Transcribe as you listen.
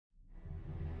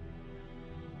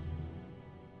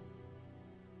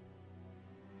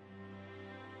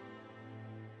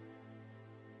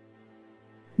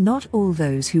Not all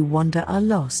those who wander are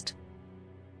lost.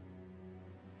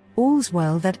 All's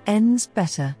well that ends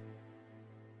better.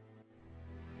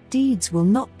 Deeds will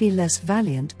not be less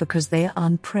valiant because they are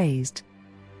unpraised.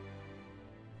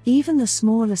 Even the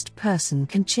smallest person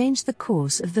can change the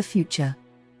course of the future.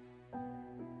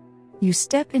 You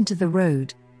step into the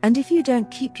road, and if you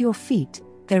don't keep your feet,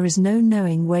 there is no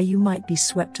knowing where you might be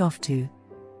swept off to.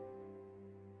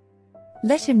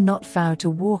 Let him not vow to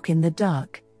walk in the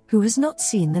dark, who has not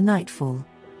seen the nightfall.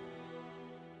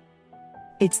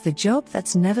 It's the job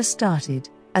that's never started,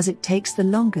 as it takes the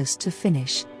longest to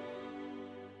finish.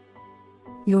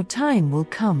 Your time will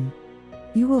come.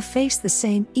 You will face the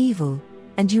same evil,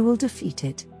 and you will defeat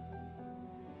it.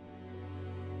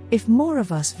 If more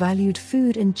of us valued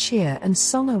food and cheer and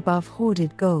song above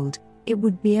hoarded gold, it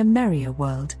would be a merrier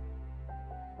world.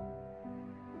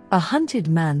 A hunted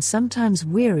man sometimes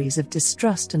wearies of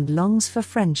distrust and longs for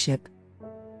friendship.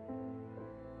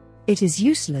 It is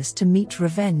useless to meet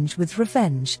revenge with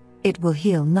revenge, it will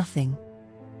heal nothing.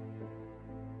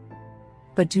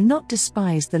 But do not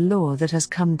despise the law that has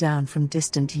come down from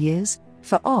distant years,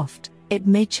 for oft it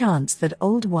may chance that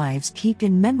old wives keep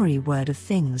in memory word of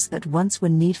things that once were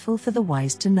needful for the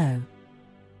wise to know.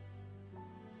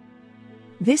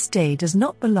 This day does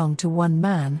not belong to one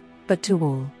man, but to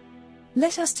all.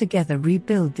 Let us together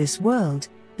rebuild this world,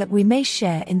 that we may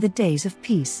share in the days of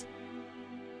peace.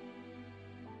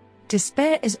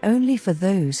 Despair is only for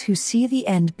those who see the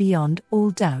end beyond all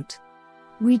doubt.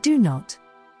 We do not.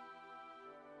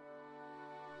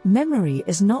 Memory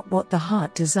is not what the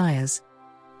heart desires.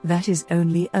 That is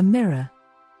only a mirror.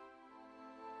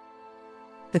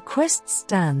 The quest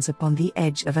stands upon the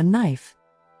edge of a knife.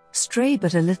 Stray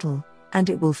but a little, and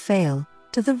it will fail,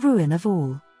 to the ruin of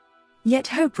all. Yet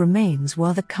hope remains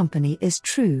while the company is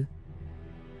true.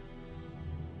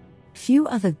 Few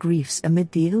other griefs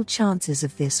amid the ill chances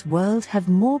of this world have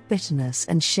more bitterness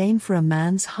and shame for a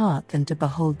man's heart than to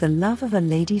behold the love of a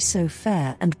lady so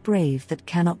fair and brave that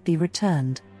cannot be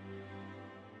returned.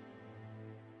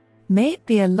 May it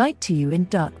be a light to you in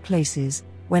dark places,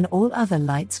 when all other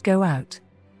lights go out.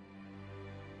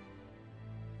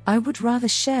 I would rather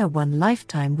share one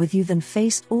lifetime with you than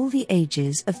face all the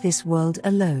ages of this world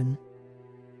alone.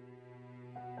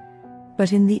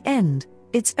 But in the end,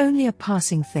 it's only a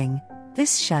passing thing,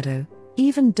 this shadow,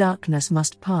 even darkness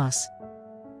must pass.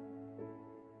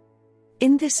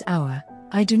 In this hour,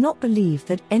 I do not believe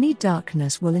that any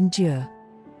darkness will endure.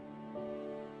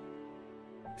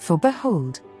 For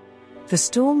behold, the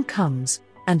storm comes,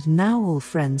 and now all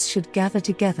friends should gather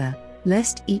together,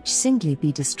 lest each singly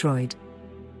be destroyed.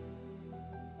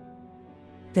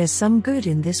 There's some good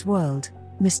in this world,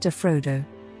 Mr. Frodo.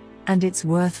 And it's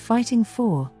worth fighting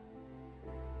for.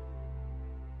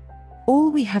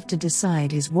 All we have to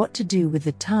decide is what to do with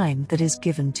the time that is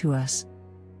given to us.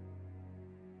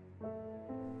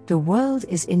 The world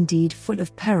is indeed full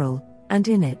of peril, and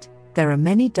in it, there are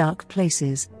many dark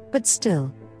places, but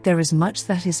still, there is much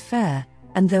that is fair,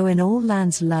 and though in all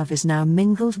lands love is now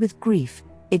mingled with grief,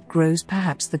 it grows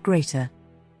perhaps the greater.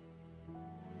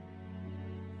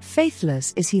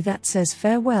 Faithless is he that says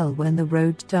farewell when the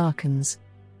road darkens.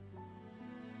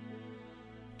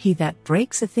 He that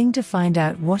breaks a thing to find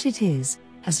out what it is,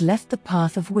 has left the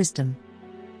path of wisdom.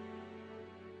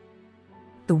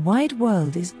 The wide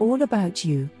world is all about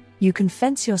you, you can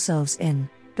fence yourselves in,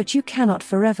 but you cannot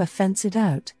forever fence it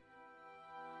out.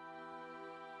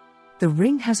 The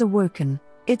ring has awoken,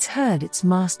 it's heard its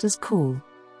master's call.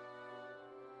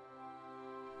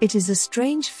 It is a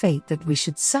strange fate that we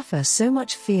should suffer so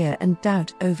much fear and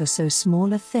doubt over so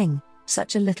small a thing,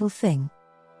 such a little thing.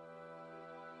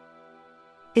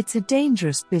 It's a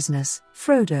dangerous business,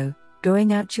 Frodo,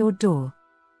 going out your door.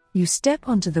 You step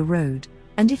onto the road,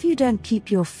 and if you don't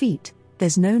keep your feet,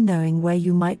 there's no knowing where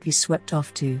you might be swept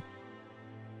off to.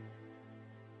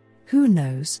 Who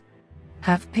knows?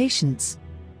 Have patience.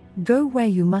 Go where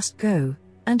you must go,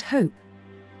 and hope.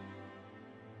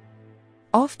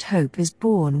 Oft hope is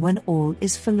born when all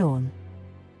is forlorn.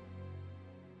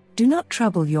 Do not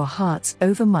trouble your hearts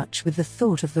overmuch with the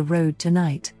thought of the road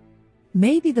tonight.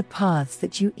 Maybe the paths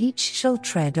that you each shall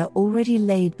tread are already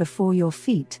laid before your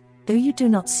feet, though you do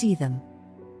not see them.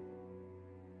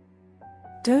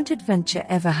 Don't adventure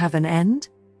ever have an end?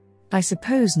 I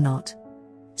suppose not.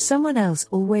 Someone else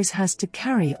always has to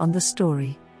carry on the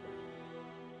story.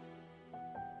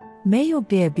 May your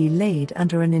bier be laid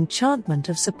under an enchantment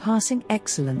of surpassing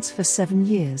excellence for 7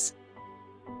 years.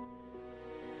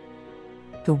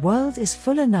 The world is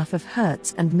full enough of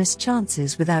hurts and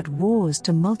mischances without wars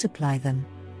to multiply them.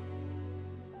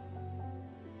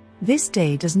 This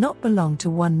day does not belong to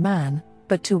one man,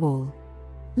 but to all.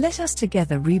 Let us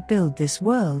together rebuild this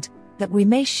world, that we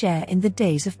may share in the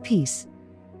days of peace.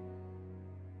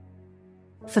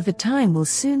 For the time will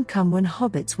soon come when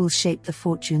hobbits will shape the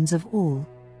fortunes of all.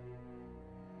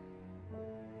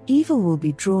 Evil will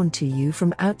be drawn to you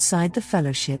from outside the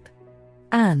fellowship.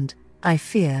 And, I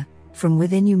fear, from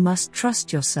within you must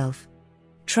trust yourself.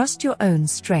 Trust your own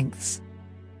strengths.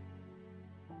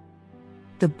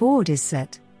 The board is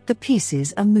set, the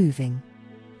pieces are moving.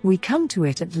 We come to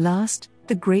it at last,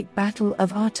 the great battle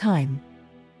of our time.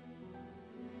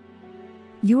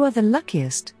 You are the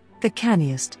luckiest, the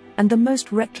canniest, and the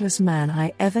most reckless man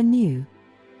I ever knew.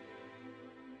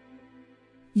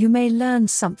 You may learn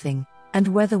something, and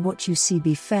whether what you see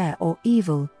be fair or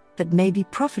evil, that may be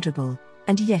profitable,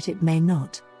 and yet it may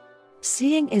not.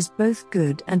 Seeing is both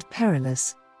good and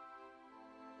perilous.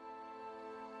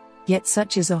 Yet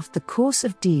such is oft the course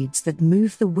of deeds that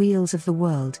move the wheels of the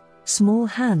world. Small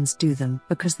hands do them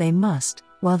because they must,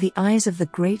 while the eyes of the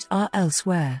great are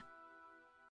elsewhere.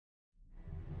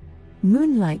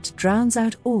 Moonlight drowns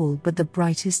out all but the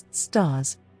brightest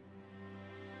stars.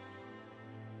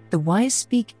 The wise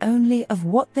speak only of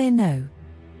what they know.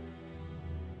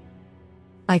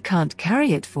 I can't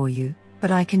carry it for you,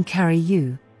 but I can carry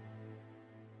you.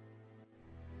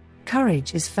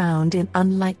 Courage is found in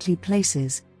unlikely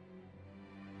places.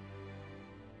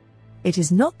 It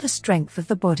is not the strength of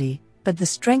the body, but the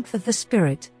strength of the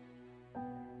spirit.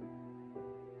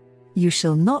 You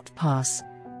shall not pass.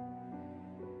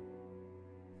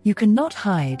 You cannot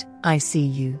hide, I see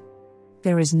you.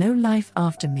 There is no life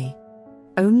after me.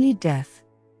 Only death.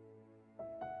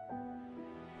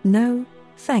 No,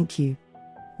 thank you.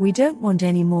 We don't want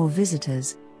any more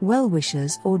visitors,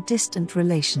 well-wishers or distant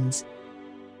relations.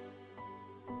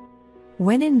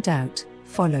 When in doubt,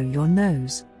 follow your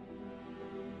nose.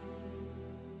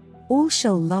 All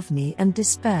shall love me and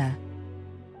despair.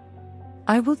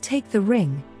 I will take the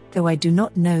ring, though I do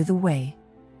not know the way.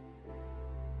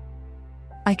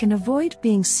 I can avoid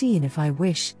being seen if I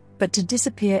wish, but to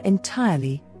disappear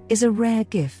entirely is a rare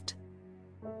gift.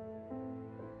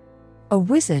 A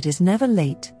wizard is never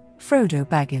late, Frodo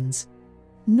Baggins.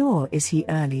 Nor is he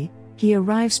early, he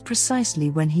arrives precisely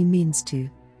when he means to.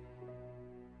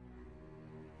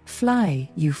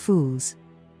 Fly, you fools.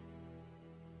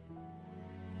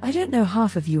 I don't know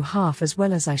half of you half as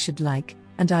well as I should like,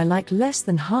 and I like less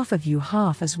than half of you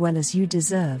half as well as you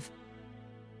deserve.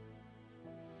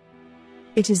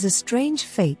 It is a strange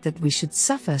fate that we should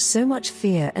suffer so much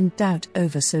fear and doubt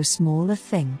over so small a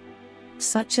thing.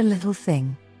 Such a little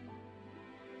thing.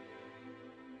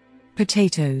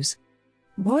 Potatoes.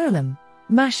 Boil 'em,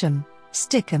 mash 'em,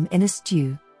 stick 'em in a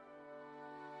stew.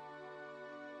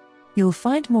 You'll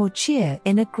find more cheer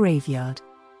in a graveyard.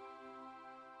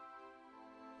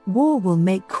 War will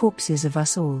make corpses of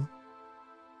us all.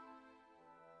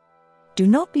 Do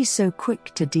not be so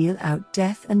quick to deal out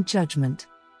death and judgment.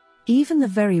 Even the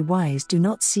very wise do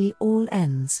not see all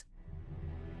ends.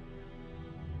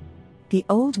 The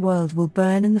old world will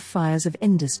burn in the fires of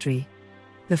industry.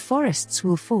 The forests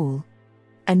will fall.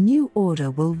 A new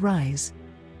order will rise.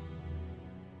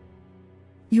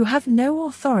 You have no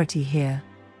authority here.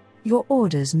 Your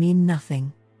orders mean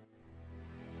nothing.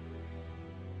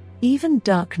 Even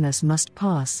darkness must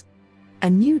pass. A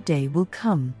new day will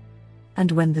come.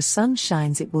 And when the sun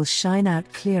shines, it will shine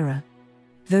out clearer.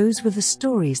 Those were the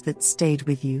stories that stayed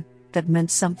with you, that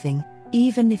meant something,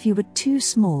 even if you were too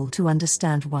small to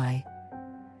understand why.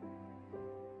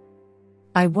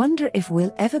 I wonder if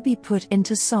we'll ever be put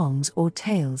into songs or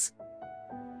tales.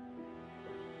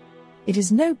 It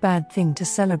is no bad thing to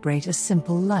celebrate a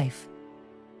simple life.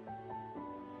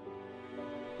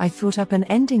 I thought up an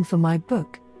ending for my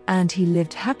book, and he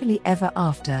lived happily ever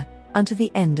after, unto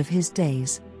the end of his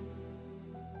days.